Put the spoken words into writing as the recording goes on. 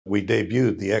We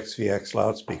debuted the XVX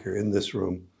loudspeaker in this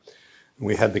room. And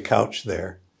we had the couch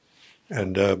there.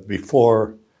 And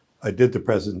before I did the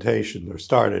presentation or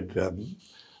started,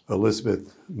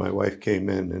 Elizabeth, my wife, came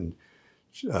in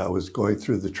and was going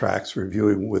through the tracks,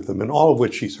 reviewing with them, and all of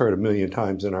which she's heard a million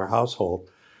times in our household.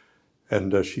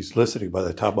 And she's listening. By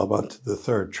the time I'm on to the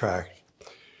third track,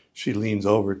 she leans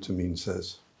over to me and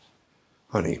says,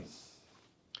 "Honey,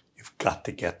 you've got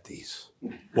to get these."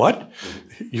 "What?"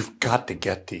 "You've got to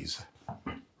get these."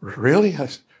 "Really?"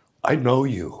 I know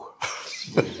you.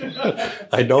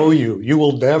 I know you. You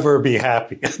will never be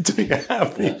happy until you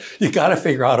have these. You got to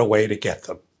figure out a way to get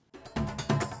them.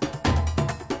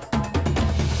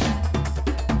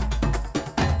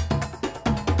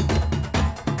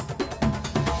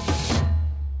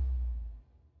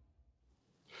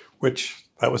 Which,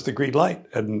 that was the green light,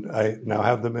 and I now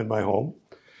have them in my home.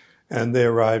 And they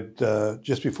arrived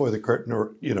just before the curtain,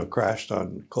 crashed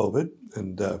on COVID,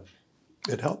 and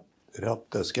it helped. It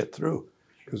helped us get through,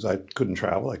 because I couldn't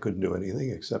travel, I couldn't do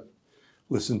anything except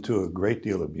listen to a great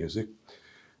deal of music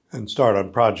and start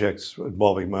on projects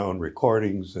involving my own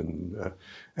recordings and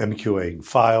MQAing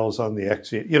files on the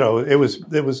XV.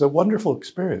 It was a wonderful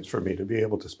experience for me to be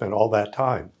able to spend all that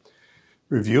time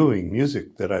reviewing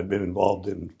music that I'd been involved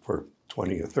in for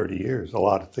 20 or 30 years, a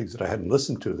lot of things that I hadn't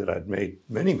listened to that I'd made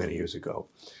many, many years ago,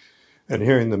 and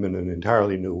hearing them in an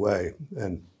entirely new way.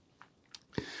 And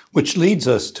which leads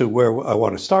us to where I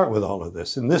want to start with all of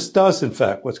this. And this does, in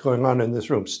fact, what's going on in this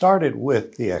room, started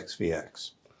with the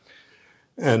XVX.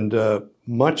 And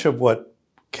much of what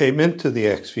came into the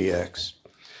XVX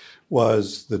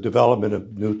was the development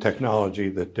of new technology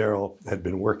that Daryl had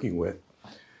been working with.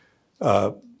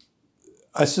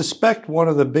 I suspect one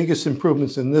of the biggest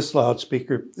improvements in this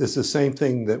loudspeaker is the same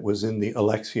thing that was in the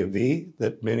Alexia V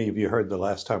that many of you heard the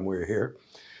last time we were here,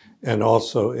 and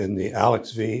also in the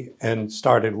Alex V, and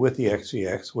started with the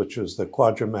XVX, which was the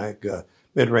Quadramag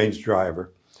mid-range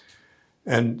driver.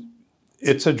 And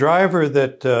it's a driver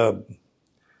that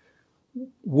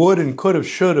would and could have,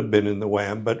 should have been in the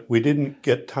WAM, but we didn't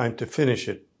get time to finish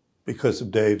it because of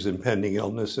Dave's impending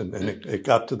illness, and it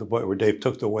got to the point where Dave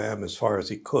took the WAM as far as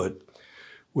he could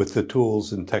with the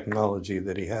tools and technology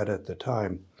that he had at the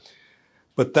time.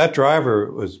 But that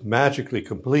driver was magically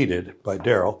completed by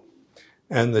Daryl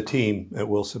and the team at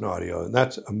Wilson Audio. And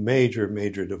that's a major,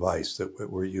 major device that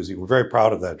we're using. We're very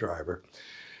proud of that driver.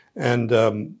 And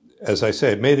as I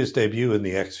say, it made its debut in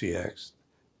the XVX.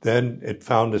 Then it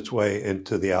found its way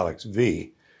into the Alex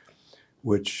V,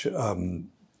 which, in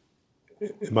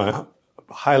my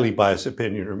highly biased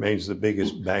opinion, remains the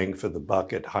biggest bang for the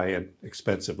buck at high-end,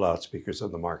 expensive loudspeakers on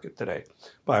the market today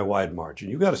by a wide margin.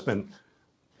 You've got to spend,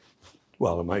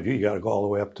 well, in my view, you got to go all the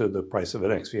way up to the price of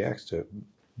an XVX to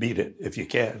beat it if you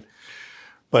can.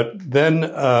 But then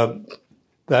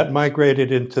that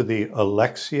migrated into the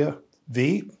Alexia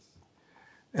V,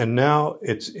 and now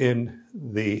it's in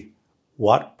the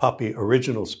Watt Puppy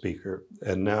original speaker,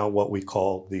 and now what we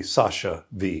call the Sasha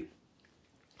V.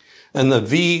 And the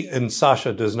V in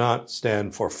Sasha does not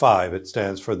stand for 5, it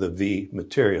stands for the V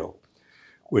material,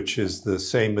 which is the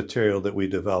same material that we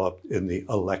developed in the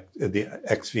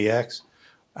XVX,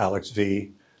 Alex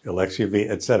V, Alexia V,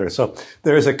 etc. So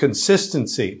there is a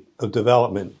consistency of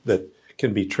development that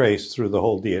can be traced through the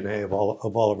whole DNA of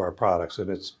all of our products. And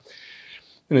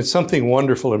it's something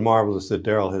wonderful and marvelous that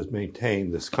Daryl has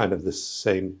maintained this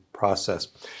same process.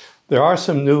 There are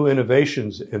some new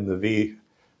innovations in the V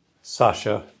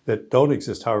Sasha that don't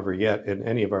exist, however, yet in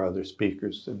any of our other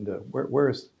speakers. And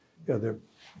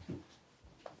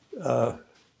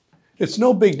it's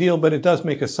no big deal, but it does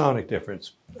make a sonic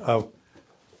difference. The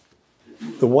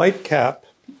white cap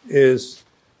is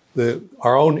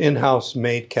our own in-house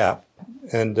made cap,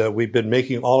 and we've been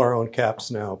making all our own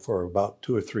caps now for about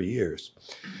 2 or 3 years.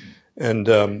 And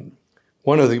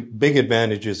one of the big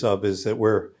advantages is that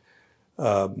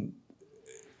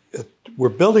we're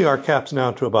building our caps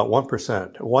now to about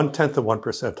 1%, 1/10 of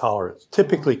 1% tolerance.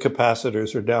 Typically,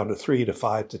 capacitors are down to 3 to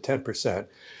 5 to 10%.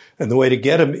 And the way to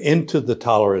get them into the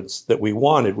tolerance that we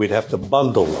wanted, we'd have to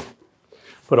bundle them,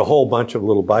 put a whole bunch of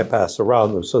little bypass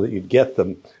around them so that you'd get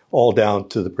them all down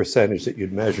to the percentage that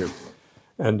you'd measure.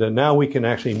 And now we can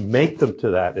actually make them to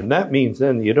that. And that means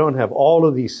then you don't have all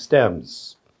of these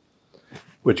stems,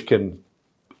 which can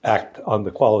act on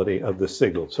the quality of the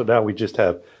signal. So now we just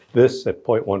have this at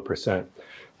 0.1%.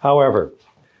 However,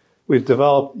 we've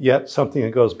developed yet something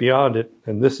that goes beyond it,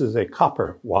 and this is a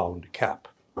copper wound cap.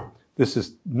 This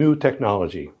is new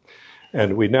technology,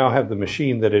 and we now have the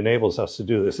machine that enables us to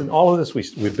do this. And all of this,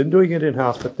 we've been doing it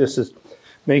in-house, but this is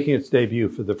making its debut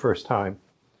for the first time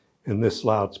in this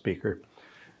loudspeaker.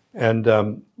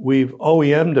 And we've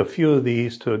OEM'd a few of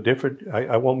these to different,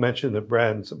 I won't mention the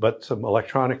brands, but some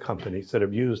electronic companies that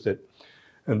have used it.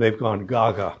 And they've gone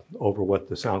gaga over what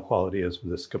the sound quality is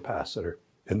with this capacitor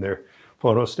in their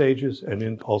phono stages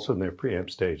and also in their preamp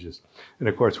stages. And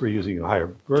of course, we're using a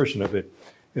higher version of it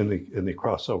in the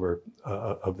crossover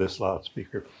of this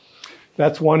loudspeaker.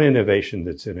 That's one innovation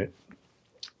that's in it.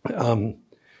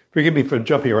 Forgive me for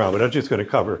jumping around, but I'm just going to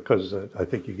cover because I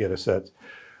think you get a sense.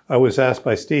 I was asked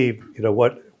by Steve,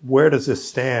 where does this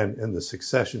stand in the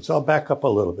succession? So I'll back up a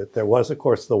little bit. There was, of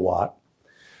course, the Watt.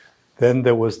 Then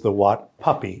there was the Watt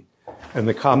Puppy. And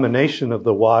the combination of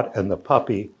the Watt and the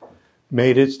Puppy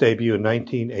made its debut in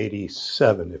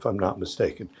 1987, if I'm not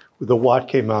mistaken. The Watt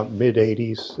came out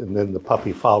mid-'80s, and then the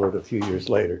Puppy followed a few years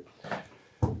later.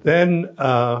 Then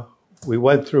we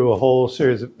went through a whole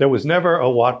series there was never a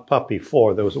Watt Puppy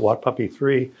 4. There was a Watt Puppy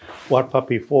 3. Watt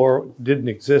Puppy 4 didn't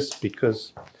exist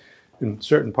because in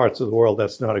certain parts of the world,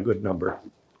 that's not a good number.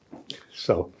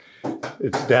 So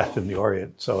it's death in the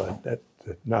Orient, so that's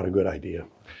not a good idea.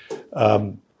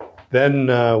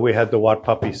 Then we had the Watt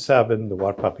Puppy 7, the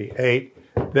Watt Puppy 8.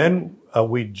 Then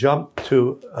we jumped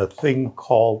to a thing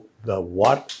called the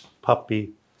Watt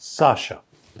Puppy Sasha.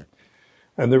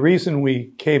 And the reason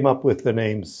we came up with the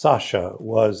name Sasha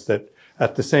was that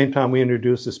at the same time we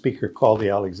introduced a speaker called the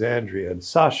Alexandria. And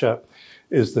Sasha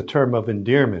is the term of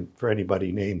endearment for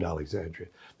anybody named Alexandria.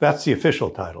 That's the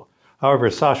official title. However,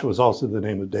 Sasha was also the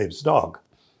name of Dave's dog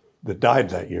that died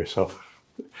that year. So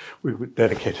we would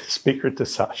dedicate a speaker to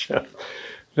Sasha.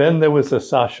 Then there was a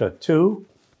Sasha 2.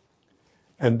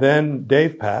 And then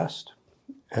Dave passed.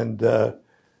 And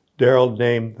Daryl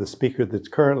named the speaker that's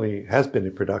currently has been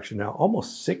in production now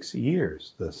almost 6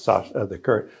 years, the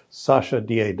current Sasha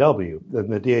DAW.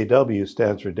 And the DAW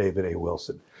stands for David A.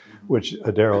 Wilson, which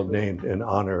Daryl named in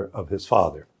honor of his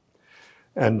father.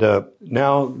 And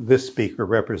now this speaker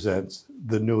represents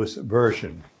the newest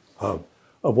version of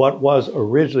what was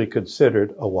originally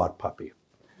considered a Watt Puppy.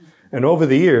 And over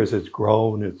the years, it's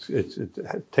grown, it's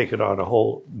taken on a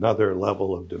whole another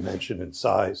level of dimension and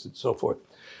size and so forth.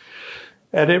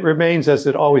 And it remains, as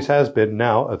it always has been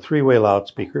now, a three-way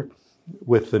loudspeaker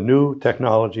with the new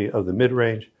technology of the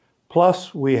mid-range.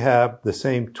 Plus, we have the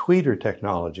same tweeter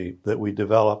technology that we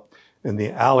developed in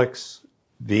the Alex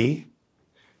V,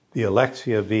 the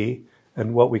Alexia V,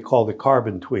 and what we call the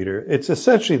carbon tweeter. It's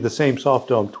essentially the same soft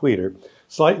dome tweeter,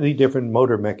 slightly different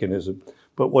motor mechanism,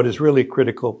 but what is really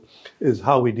critical is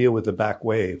how we deal with the back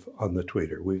wave on the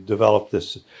tweeter. We've developed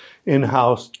this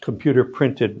in-house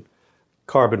computer-printed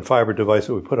carbon fiber device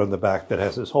that we put on the back that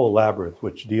has this whole labyrinth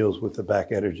which deals with the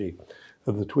back energy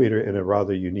of the tweeter in a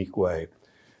rather unique way.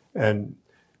 And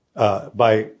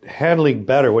by handling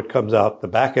better what comes out, the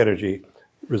back energy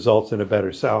results in a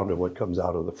better sound of what comes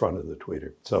out of the front of the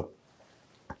tweeter. So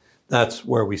that's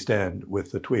where we stand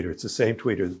with the tweeter. It's the same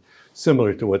tweeter,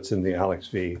 similar to what's in the Alex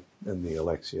V and the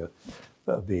Alexia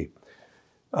V.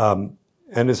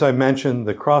 And as I mentioned,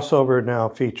 the crossover now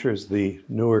features the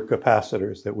newer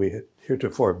capacitors that we had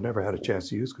heretofore have never had a chance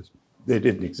to use because they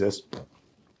didn't exist.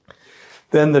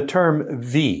 Then the term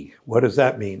V, what does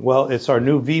that mean? Well, it's our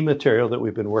new V material that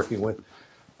we've been working with.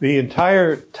 The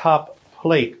entire top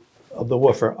plate of the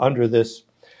woofer under this,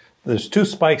 there's two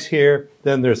spikes here,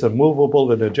 then there's a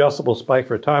movable and adjustable spike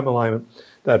for time alignment,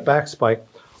 that back spike.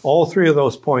 All three of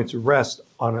those points rest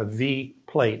on a V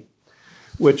plate,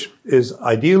 which is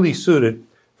ideally suited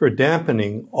for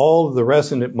dampening all of the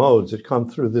resonant modes that come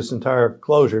through this entire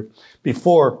enclosure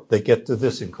before they get to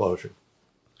this enclosure.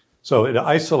 So it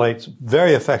isolates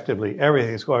very effectively everything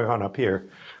that's going on up here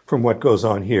from what goes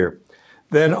on here.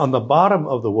 Then on the bottom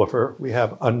of the woofer, we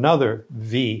have another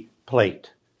V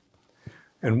plate.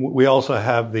 And we also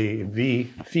have the V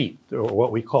feet, or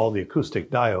what we call the acoustic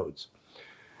diodes.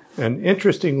 And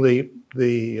interestingly,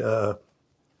 the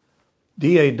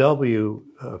DAW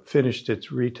finished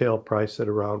its retail price at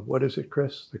around, what is it,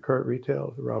 Chris? The current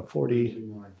retail? Around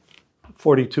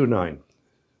 $42.9.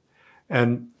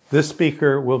 And this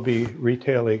speaker will be is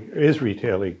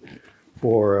retailing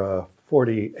for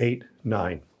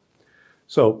 $48.9.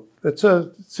 So it's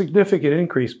a significant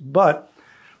increase, but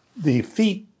the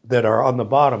feet that are on the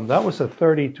bottom, that was a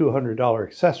 $3,200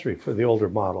 accessory for the older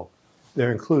model.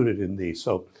 They're included in these.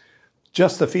 So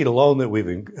just the feet alone that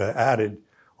we've added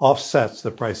offsets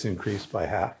the price increase by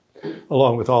half,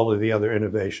 along with all of the other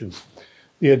innovations.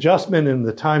 The adjustment in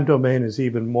the time domain is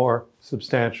even more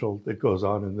substantial that goes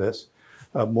on in this.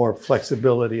 More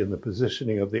flexibility in the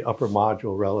positioning of the upper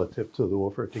module relative to the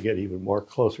woofer to get even more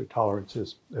closer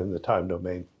tolerances in the time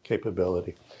domain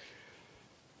capability.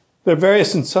 There are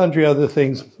various and sundry other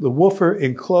things. The woofer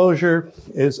enclosure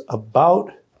is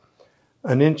about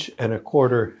 1.25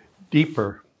 inches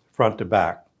deeper front to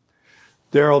back.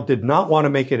 Daryl did not want to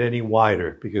make it any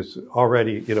wider because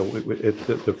already, you know,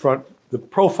 the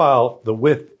profile, the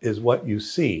width is what you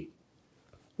see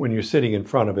when you're sitting in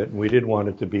front of it, and we didn't want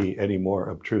it to be any more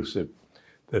obtrusive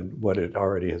than what it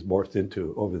already has morphed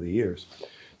into over the years.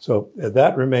 So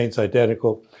that remains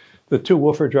identical. The two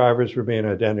woofer drivers remain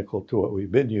identical to what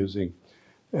we've been using,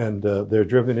 and they're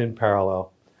driven in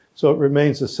parallel. So it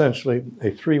remains essentially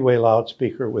a three-way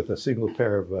loudspeaker with a single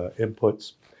pair of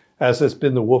inputs. As has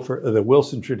been the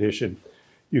Wilson tradition,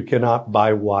 you cannot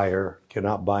buy wire,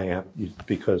 cannot buy amp,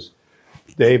 because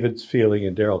David's feeling,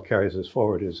 and Daryl carries this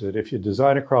forward, is that if you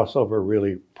design a crossover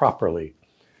really properly,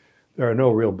 there are no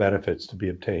real benefits to be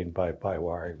obtained by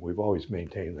wiring. We've always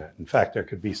maintained that. In fact, there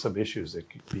could be some issues that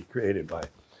could be created by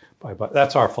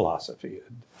that's our philosophy,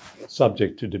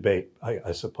 subject to debate,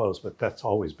 I suppose, but that's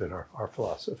always been our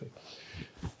philosophy.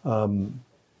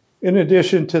 In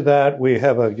addition to that, we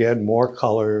have, again, more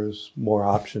colors, more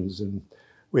options, and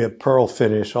we have pearl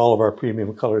finish. All of our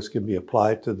premium colors can be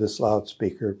applied to this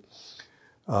loudspeaker.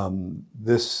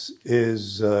 This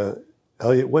is,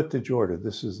 Elliot, what did you order?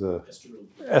 This is the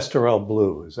Estoril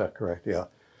Blue, is that correct? Yeah.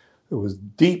 It was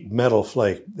deep metal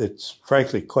flake. It's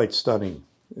frankly quite stunning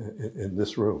in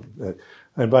this room.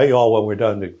 I invite you all when we're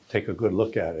done to take a good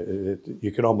look at it.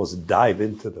 You can almost dive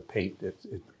into the paint.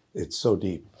 It's so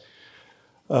deep.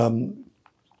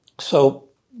 So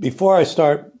before I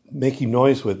start making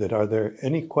noise with it, are there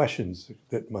any questions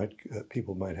that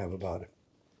people might have about it?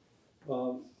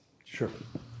 Sure.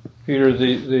 Peter,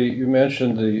 you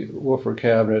mentioned the woofer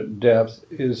cabinet depth.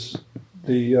 Is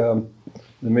the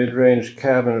mid-range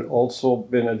cabinet also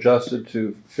been adjusted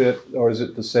to fit, or is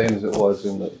it the same as it was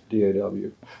in the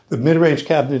DAW? The mid-range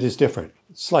cabinet is different,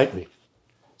 slightly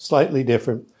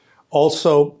different.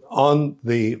 Also, on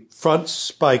the front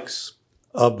spikes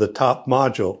of the top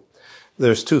module,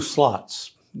 there's two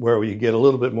slots where you get a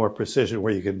little bit more precision,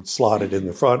 where you can slot it in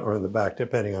the front or in the back,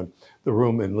 depending on the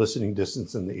room and listening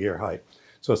distance and the ear height.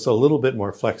 So it's a little bit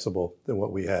more flexible than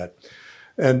what we had.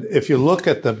 And if you look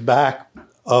at the back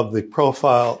of the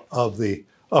profile of the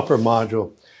upper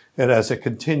module, it has a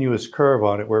continuous curve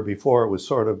on it, where before it was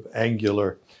sort of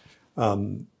angular.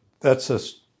 That's a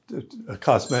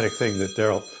cosmetic thing that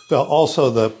Daryl felt.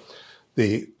 Also,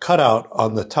 the cutout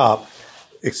on the top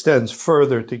extends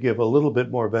further to give a little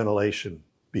bit more ventilation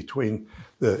between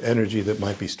the energy that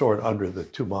might be stored under the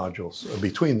two modules,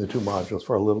 between the two modules,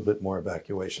 for a little bit more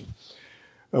evacuation.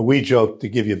 We joke to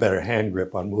give you a better hand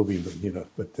grip on moving them, you know,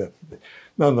 but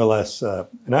nonetheless,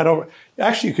 and I don't,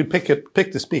 actually you could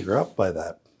pick the speaker up by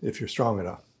that if you're strong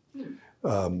enough.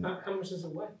 How much does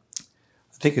it weigh?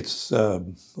 I think it's a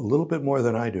little bit more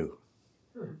than I do.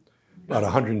 About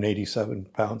 187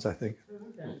 pounds, I think.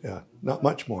 Okay. Yeah, not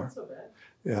much more. Not so bad.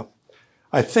 Yeah,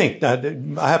 I think that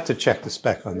I have to check the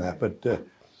spec on that, but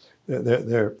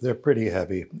they're pretty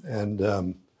heavy,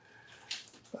 and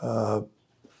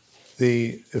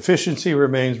the efficiency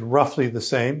remains roughly the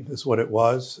same as what it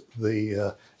was.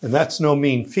 And that's no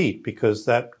mean feat, because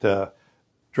that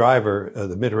driver,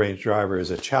 the mid-range driver, is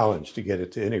a challenge to get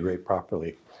it to integrate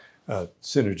properly,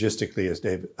 synergistically, as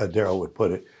Daryl would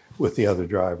put it, with the other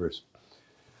drivers.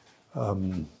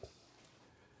 And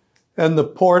the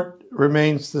port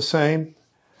remains the same.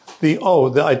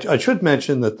 I should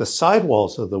mention that the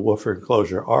sidewalls of the woofer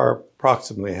enclosure are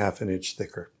approximately 1/2 inch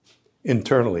thicker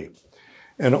internally.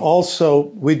 And also,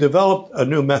 we developed a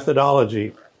new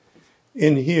methodology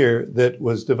in here that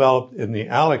was developed in the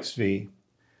Alex V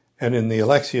and in the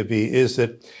Alexia V, is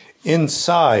that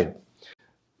inside,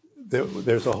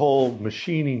 there's a whole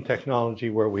machining technology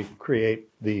where we create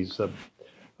these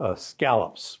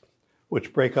scallops,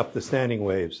 which break up the standing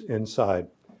waves inside,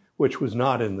 which was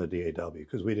not in the DAW,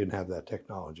 because we didn't have that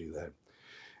technology then.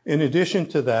 In addition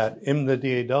to that, in the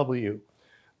DAW,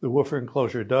 the woofer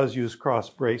enclosure does use cross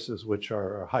braces, which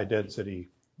are high density,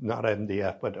 not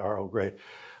MDF, but RO grade.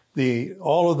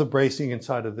 All of the bracing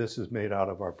inside of this is made out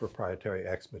of our proprietary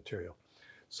X material,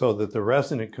 so that the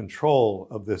resonant control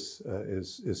of this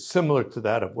is similar to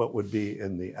that of what would be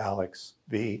in the Alex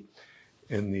V,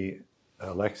 in the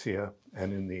Alexia,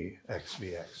 and in the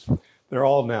XVX. They're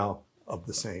all now of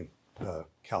the same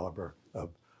caliber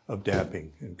of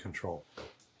damping and control.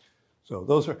 So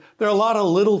there are a lot of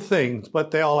little things,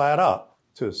 but they all add up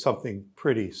to something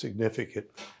pretty significant.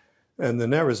 And the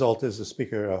net result is a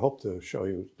speaker I hope to show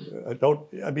you.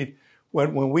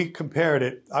 When we compared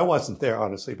it, I wasn't there,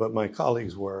 honestly, but my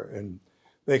colleagues were, and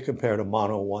they compared a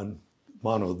mono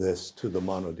this to the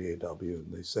mono DAW,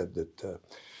 and they said that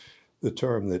the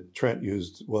term that Trent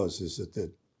used is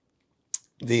that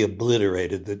V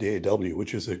obliterated the DAW,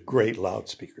 which is a great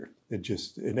loudspeaker. It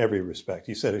just, in every respect.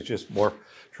 He said it's just more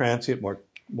transient,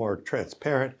 more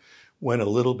transparent, went a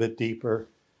little bit deeper,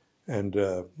 and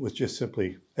was just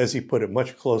simply, as he put it,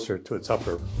 much closer to its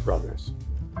upper brothers.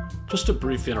 Just a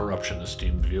brief interruption,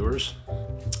 esteemed viewers.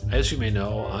 As you may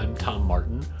know, I'm Tom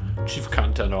Martin, Chief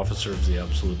Content Officer of The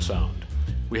Absolute Sound.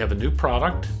 We have a new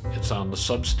product. It's on the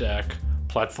Substack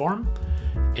platform,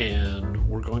 and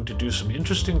we're going to do some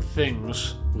interesting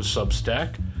things with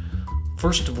Substack.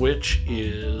 First of which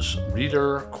is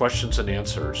reader questions and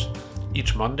answers.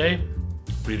 Each Monday,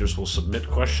 readers will submit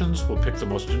questions. We'll pick the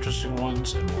most interesting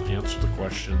ones and we'll answer the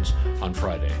questions on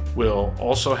Friday. We'll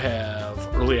also have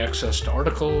early access to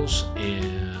articles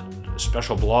and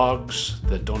special blogs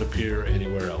that don't appear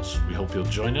anywhere else. We hope you'll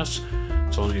join us.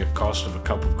 It's only a cost of a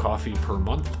cup of coffee per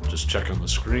month. Just check on the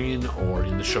screen or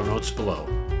in the show notes below.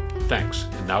 Thanks.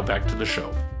 And now back to the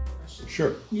show.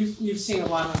 Sure. You've seen a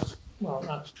lot of, well,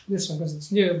 not this one because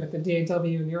it's new, but the DAW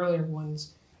and the earlier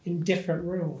ones in different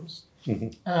rooms.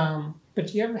 Mm-hmm. But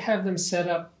do you ever have them set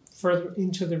up further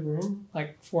into the room,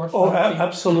 like 4 or 5 Oh, feet?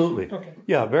 absolutely. Okay.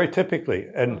 Yeah, very typically.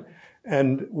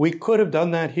 And we could have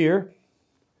done that here,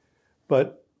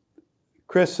 but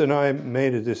Chris and I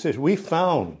made a decision. We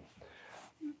found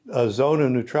a zone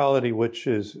of neutrality which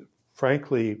is,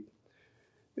 frankly,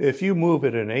 if you move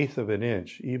it 1/8 of an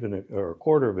inch, even or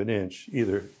 1/4 of an inch,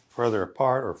 either further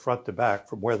apart or front to back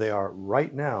from where they are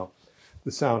right now,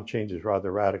 the sound changes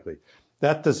rather radically.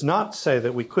 That does not say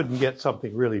that we couldn't get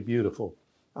something really beautiful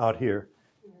out here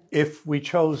if we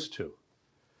chose to.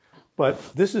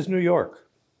 But this is New York.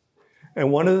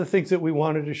 And one of the things that we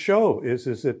wanted to show is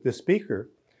that the speaker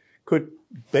could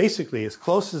basically, as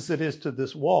close as it is to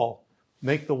this wall,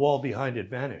 make the wall behind it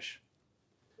vanish.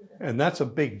 And that's a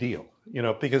big deal, you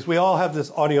know, because we all have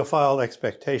this audiophile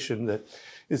expectation that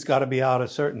it's got to be out a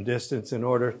certain distance in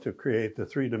order to create the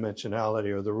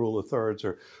three-dimensionality or the rule of thirds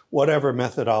or whatever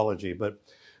methodology. But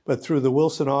through the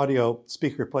Wilson Audio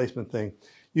speaker placement thing,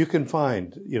 you can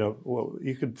find,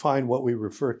 what we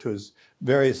refer to as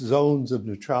various zones of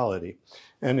neutrality.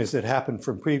 And as it happened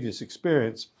from previous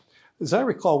experience, as I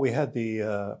recall, we had the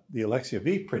Alexia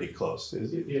V pretty close.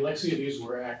 The Alexia Vs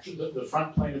were actually, the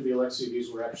front plane of the Alexia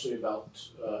Vs were actually about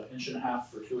 1.5 inches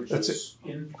or 2 inches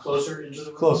closer into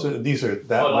the room. Closer, these are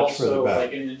that but much further back. also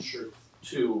like 1 inch or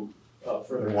 2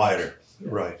 further Wider, Yeah.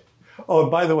 right. Oh,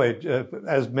 and by the way,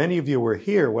 as many of you were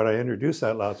here when I introduced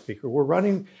that loudspeaker, we're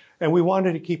running, and we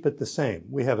wanted to keep it the same.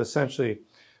 We have essentially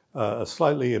a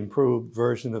slightly improved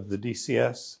version of the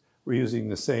DCS. We're using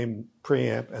the same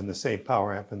preamp and the same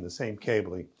power amp and the same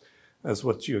cabling as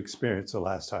what you experienced the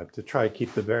last time to try to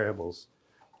keep the variables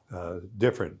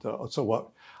different. So what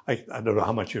I don't know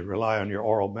how much you'd rely on your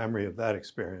oral memory of that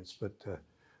experience, but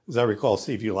as I recall,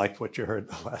 Steve, you liked what you heard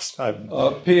the last time.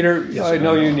 Peter, yes, I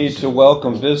know you need to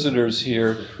welcome visitors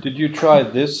here. Did you try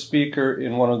this speaker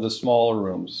in one of the smaller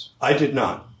rooms? I did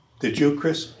not. Did you,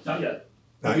 Chris? Not yet.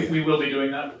 We will be doing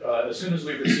that. As soon as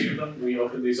we receive them, we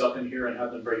open these up in here and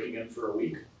have them breaking in for a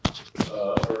week.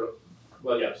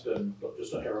 It's been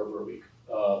just a hair over a week.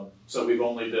 So we've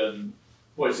only been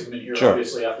voicing them in here, Sure.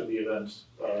 Obviously, after the event,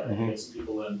 and get some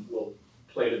people in. We'll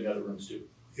play it in the other rooms too.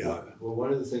 Yeah. Well,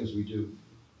 one of the things we do,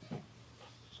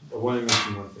 I want to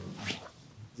mention one thing.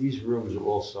 These rooms are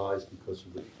all sized because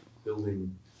of the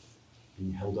building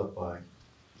being held up by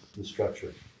the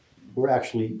structure. We're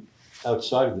actually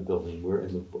outside of the building. We're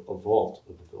in a vault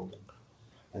of the building.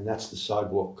 And that's the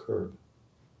sidewalk curb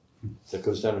that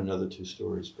goes down another 2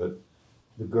 stories. But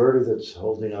the girder that's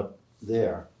holding up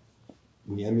there,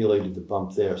 we emulated the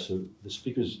bump there. So this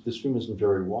room isn't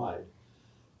very wide.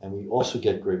 And we also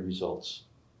get great results.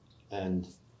 And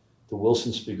the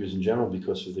Wilson speakers in general,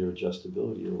 because of their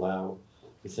adjustability, allow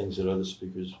the things that other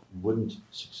speakers wouldn't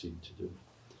succeed to do.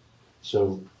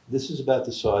 So this is about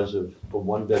the size of a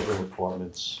 1-bedroom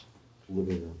apartment's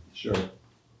living room. Sure.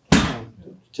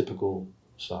 Typical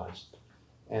size.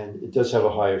 And it does have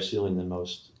a higher ceiling than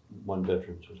most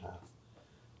 1-bedrooms would have.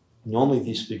 Normally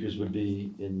these speakers would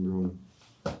be in room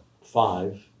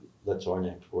 5, that's our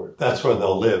name for it. That's where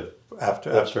they'll live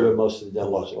That's where most of the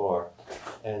demos are.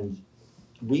 And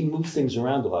we move things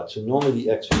around a lot. So normally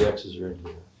the XVXs are in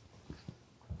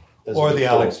here. Or the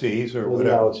Alex V's or whatever.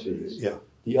 The Alex V's. Yeah.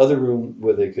 The other room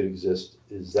where they could exist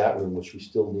is that room, which we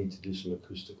still need to do some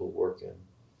acoustical work in.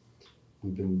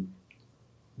 We've been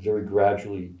very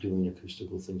gradually doing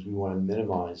acoustical things. We want to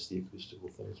minimize the acoustical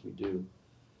things we do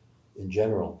in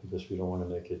general because we don't want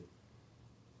to make it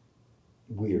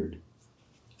weird.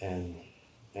 And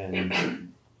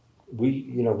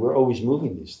we're always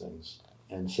moving these things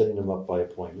and setting them up by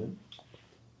appointment.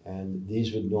 And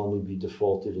these would normally be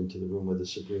defaulted into the room where the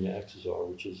Sabrina X's are,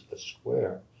 which is a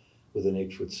square with an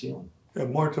 8-foot ceiling.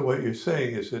 And more to what you're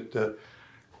saying is that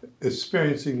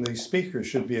experiencing these speakers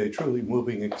should be a truly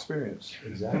moving experience.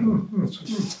 Exactly.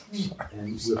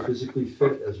 And we're physically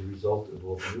fit as a result of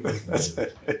all the movement. That's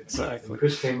it. Exactly. And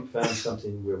Chris found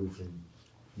something where we can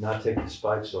not take the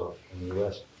spikes off, and they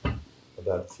last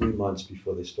about 3 months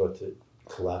before they start to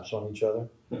collapse on each other.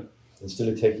 Instead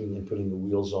of taking and putting the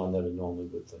wheels on that are normally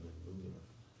with them and moving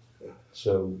them.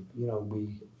 So, you know, we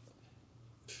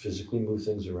physically move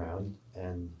things around.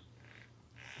 And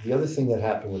the other thing that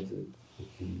happened with the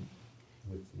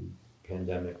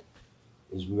pandemic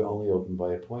is we were only open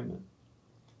by appointment.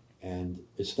 And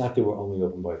it's not that we're only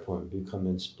open by appointment. We come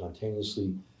in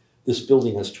spontaneously. This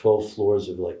building has 12 floors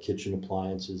of like kitchen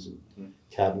appliances and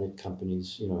cabinet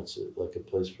companies. You know, it's like a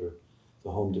place for the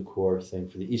home decor thing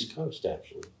for the East Coast,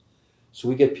 actually. So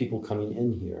we get people coming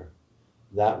in here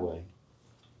that way.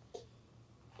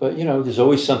 But, you know, there's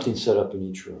always something set up in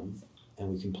each room,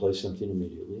 and we can play something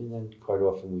immediately. And then quite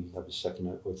often we have a second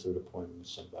or third appointment with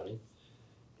somebody.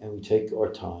 And we take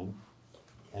our time,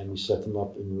 and we set them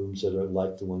up in rooms that are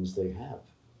like the ones they have.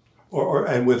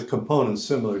 And with components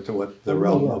similar to what the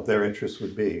realm of their interest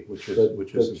would be, which is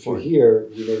important. For here,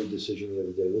 we made a decision the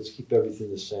other day, let's keep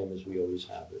everything the same as we always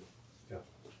have it. Yeah.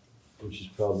 Which is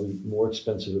probably more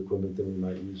expensive equipment than we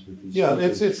might use with these. Yeah,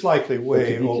 it's likely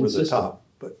way over the top,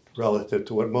 but relative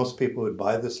to what most people would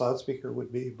buy this loudspeaker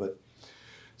would be, but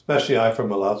especially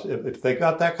from a loudspeaker, if they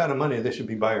got that kind of money, they should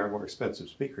be buying our more expensive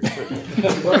speakers. I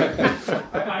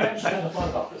actually had a thought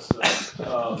about this.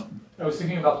 I was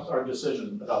thinking about our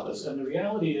decision about this, and the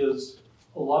reality is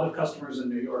a lot of customers in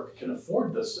New York can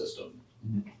afford this system.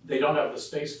 They don't have the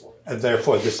space for it. And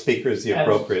therefore the speaker is the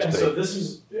appropriate thing. So this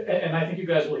is, and I think you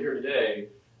guys will hear today,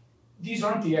 these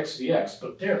aren't the XVX,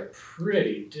 but they're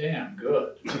pretty damn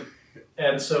good.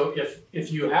 And so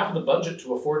if you have the budget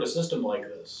to afford a system like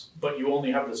this, but you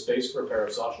only have the space for a pair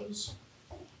of Sashas,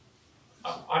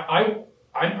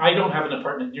 I don't have an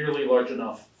apartment nearly large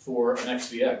enough for an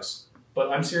XVX, but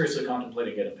I'm seriously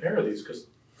contemplating getting a pair of these because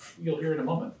you'll hear in a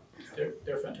moment.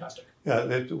 They're fantastic.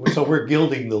 Yeah, so we're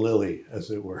gilding the lily,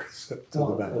 as it were.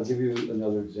 I'll give you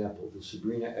another example. The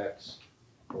Sabrina X,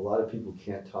 a lot of people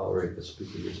can't tolerate a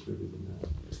speaker that's bigger than that.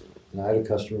 And I had a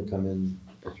customer come in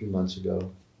a few months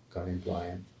ago, a guy named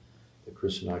Brian, that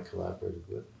Chris and I collaborated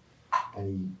with.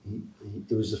 And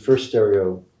it was the first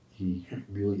stereo he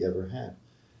really ever had.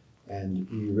 And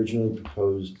he originally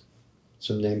proposed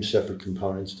some name separate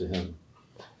components to him.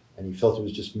 And he felt it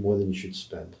was just more than he should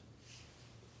spend.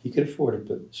 He could afford it,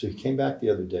 but so he came back the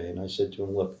other day and I said to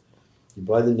him, look, you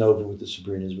buy the Nova with the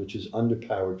Sabrinas, which is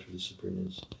underpowered for the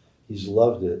Sabrinas. He's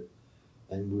loved it.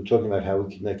 And we were talking about how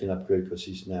we could make an upgrade because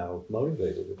he's now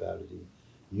motivated about it. He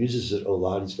uses it a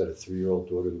lot. He's got a 3-year-old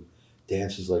daughter who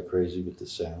dances like crazy with the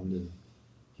sound. And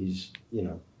he's, you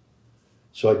know.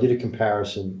 So I did a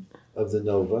comparison of the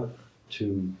Nova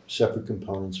to separate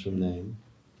components from name.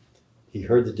 He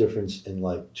heard the difference in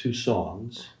like 2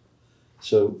 songs.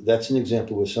 So that's an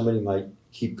example where somebody might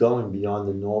keep going beyond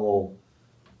the normal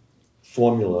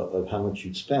formula of how much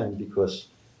you'd spend because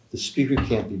the speaker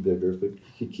can't be bigger, but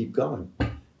he could keep going.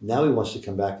 Now he wants to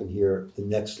come back and hear the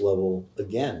next level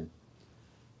again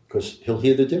because he'll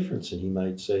hear the difference and he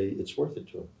might say it's worth it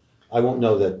to him. I won't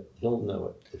know that. He'll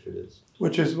know it if it is.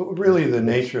 Which is really the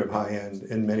nature of high-end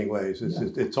in many ways.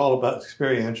 It's all about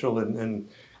experiential and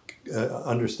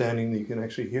understanding that you can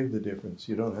actually hear the difference.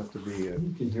 You don't have to be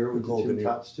you can hear it with the tune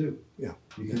tots too. Yeah.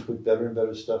 You can put better and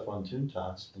better stuff on tune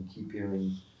tots and keep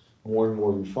hearing more and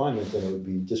more refinement, then it would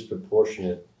be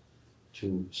disproportionate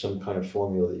to some kind of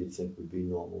formula that you'd think would be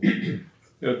normal.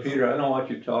 Yeah, Peter, I don't want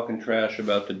you talking trash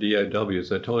about the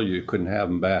DIWs. I told you couldn't have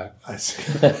them back. I see.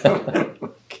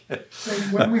 Okay.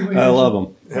 I love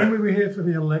them. When we were here for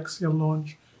the Alexia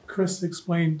launch, Chris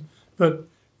explained that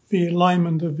the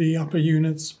alignment of the upper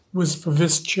units was for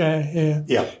this chair here.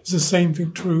 Yeah. Is the same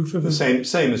thing true for the same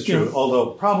is true,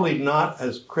 although probably not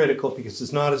as critical because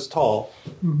it's not as tall.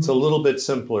 It's a little bit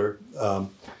simpler,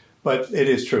 but it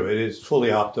is true. It is fully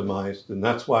optimized, and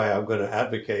that's why I'm going to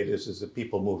advocate is that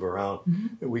people move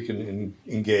around, that we can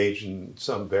engage in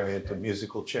some variant of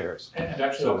musical chairs. And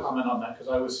actually, I'll comment on that because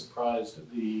I was surprised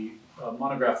at the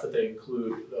monograph that they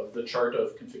include of the chart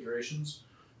of configurations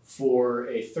for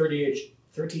a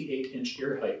 38-inch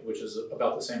ear height, which is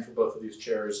about the same for both of these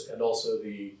chairs, and also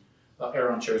the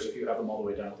Aeron chairs if you have them all the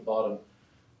way down at the bottom.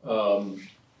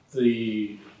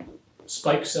 The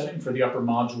spike setting for the upper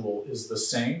module is the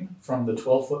same from the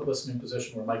 12-foot listening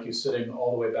position where Mikey's sitting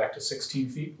all the way back to 16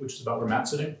 feet, which is about where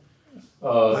Matt's sitting.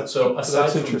 So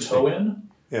aside from toe-in,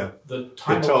 Yeah. The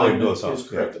time toe-in alignment goes is off,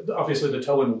 correct. Obviously, the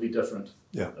toe-in will be different.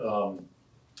 Yeah.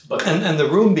 But And the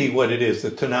room being what it is,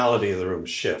 the tonality of the room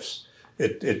shifts.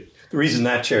 The reason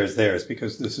that chair is there is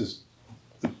because this is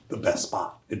the best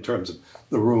spot in terms of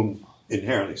the room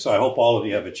inherently. So I hope all of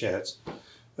you have a chance.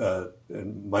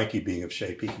 And Mikey being of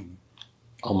shape, he can.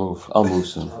 I'll move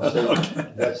soon.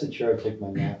 That's the chair I take my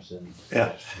naps in.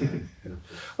 Yeah.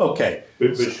 Okay.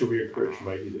 But should we encourage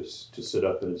Mikey to sit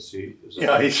up in his seat?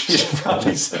 Yeah, he should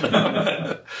probably sit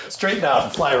up. Straighten out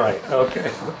and fly right.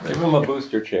 Okay. Give him a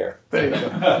booster chair. There you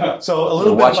go. So a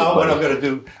little bit Watch about it, what buddy. I'm going to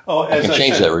do. Oh, as I can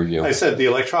change said, that review. I said the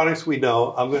electronics we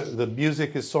know. The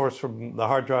music is sourced from the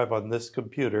hard drive on this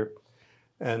computer,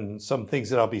 and some things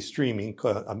that I'll be streaming.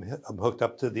 I'm hooked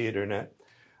up to the internet.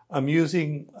 I'm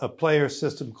using a player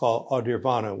system called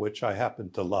Audirvana, which I happen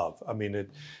to love. I mean,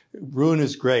 Roon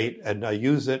is great, and I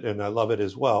use it, and I love it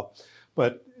as well.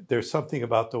 But there's something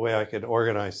about the way I can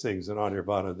organize things in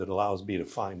Audirvana that allows me to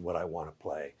find what I want to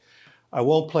play. I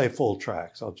won't play full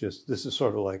tracks. This is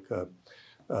sort of like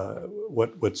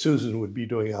what Susan would be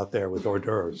doing out there with hors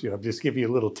d'oeuvres. Just give you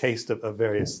a little taste of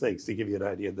various things to give you an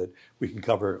idea that we can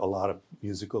cover a lot of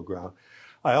musical ground.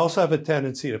 I also have a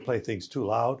tendency to play things too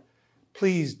loud.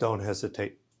 Please don't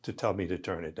hesitate to tell me to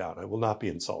turn it down. I will not be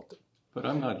insulted. But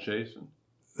I'm not Jason.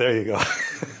 There you go.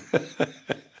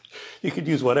 You could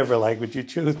use whatever language you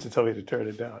choose to tell me to turn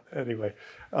it down. Anyway,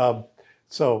 I'll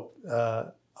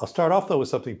start off, though, with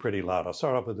something pretty loud. I'll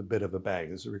start off with a bit of a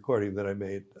bang. This is a recording that I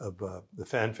made of the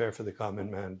fanfare for the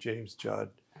Common Man, James Judd,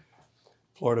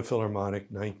 Florida Philharmonic,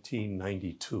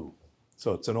 1992.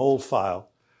 So it's an old file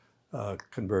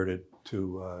converted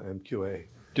to MQA.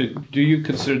 Do you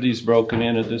consider these broken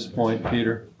in at this point,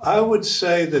 Peter? I would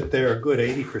say that they're a good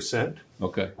 80%.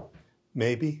 Okay.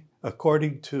 Maybe.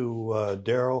 According to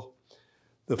Daryl,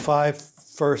 the 5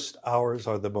 first hours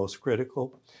are the most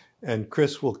critical. And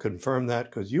Chris will confirm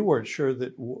that because you weren't sure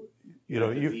that,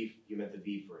 you meant the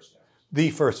V first hours. The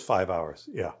first 5 hours,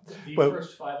 yeah. the But-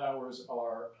 first 5 hours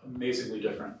are amazingly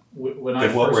different. When I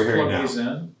Than what we're first hearing plugged now. these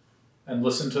in and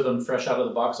listened to them fresh out of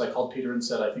the box, I called Peter and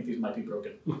said, I think these might be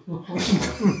broken.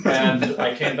 And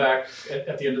I came back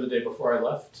at the end of the day before I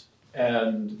left,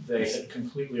 and they had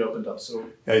completely opened up. So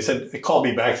Yeah, he said, call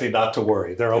me back, say not to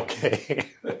worry, they're okay.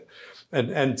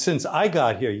 and since I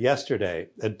got here yesterday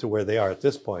and to where they are at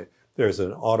this point, there's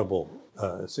an audible,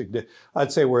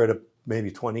 I'd say we're at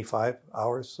maybe 25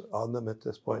 hours on them at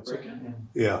this point. So, breaking.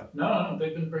 yeah. No,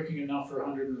 they've been breaking it now for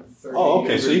 130. Oh,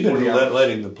 okay, so you've been 140 hours.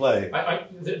 letting them play.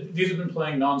 These have been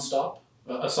playing nonstop,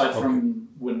 aside from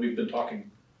when we've been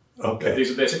talking. Okay. These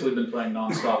have basically been playing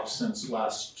nonstop since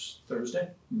last Thursday.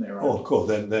 And they are Oh, cool.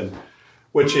 Then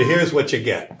here's what you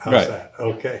get. How's Right. that?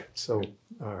 Okay. So,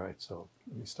 all right. So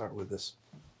let me start with this.